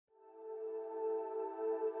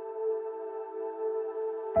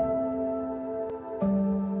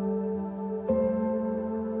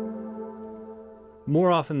More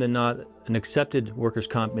often than not, an accepted workers'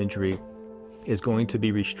 comp injury is going to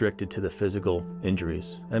be restricted to the physical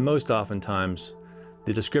injuries. And most oftentimes,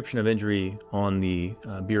 the description of injury on the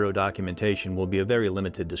Bureau documentation will be a very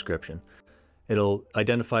limited description. It'll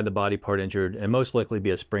identify the body part injured and most likely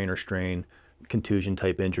be a sprain or strain, contusion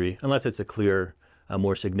type injury, unless it's a clear,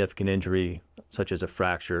 more significant injury, such as a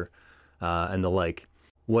fracture and the like.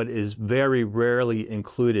 What is very rarely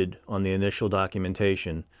included on the initial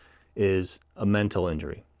documentation is a mental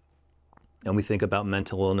injury. And we think about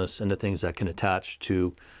mental illness and the things that can attach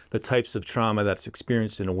to the types of trauma that's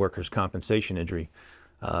experienced in a workers' compensation injury.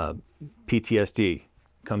 PTSD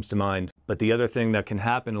comes to mind. But the other thing that can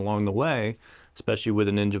happen along the way, especially with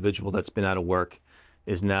an individual that's been out of work,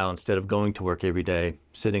 is now, instead of going to work every day,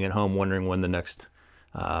 sitting at home wondering when the next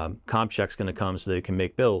comp check's going to come so they can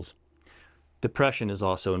make bills. Depression is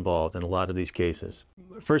also involved in a lot of these cases.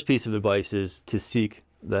 First piece of advice is to seek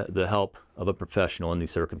the help of a professional in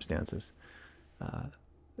these circumstances.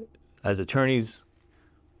 As attorneys,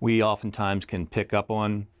 we oftentimes can pick up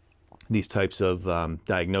on these types of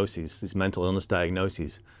diagnoses, these mental illness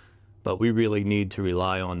diagnoses, but we really need to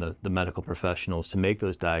rely on the medical professionals to make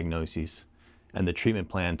those diagnoses and the treatment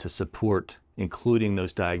plan to support including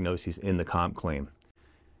those diagnoses in the comp claim.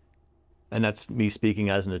 And that's me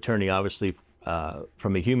speaking as an attorney. Obviously,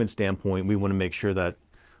 from a human standpoint, we want to make sure that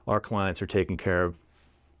our clients are taken care of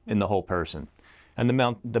in the whole person. And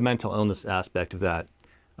the mental illness aspect of that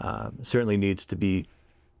certainly needs to be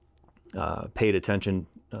paid attention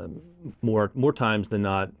more times than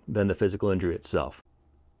not than the physical injury itself.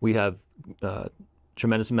 We have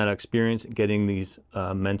tremendous amount of experience getting these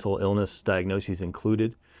mental illness diagnoses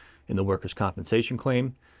included in the workers' compensation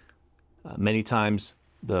claim. Many times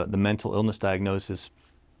the mental illness diagnosis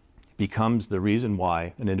becomes the reason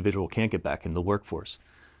why an individual can't get back into the workforce.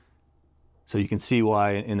 So you can see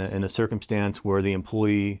why in a circumstance where the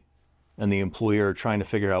employee and the employer are trying to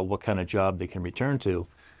figure out what kind of job they can return to,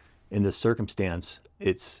 in this circumstance,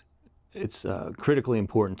 it's critically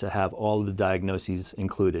important to have all of the diagnoses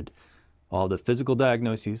included, all the physical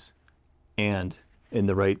diagnoses, and in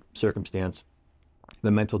the right circumstance,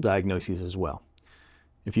 the mental diagnoses as well.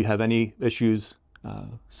 If you have any issues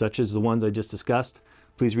such as the ones I just discussed,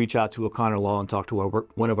 please reach out to O'Connor Law and talk to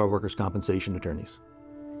one of our workers' compensation attorneys.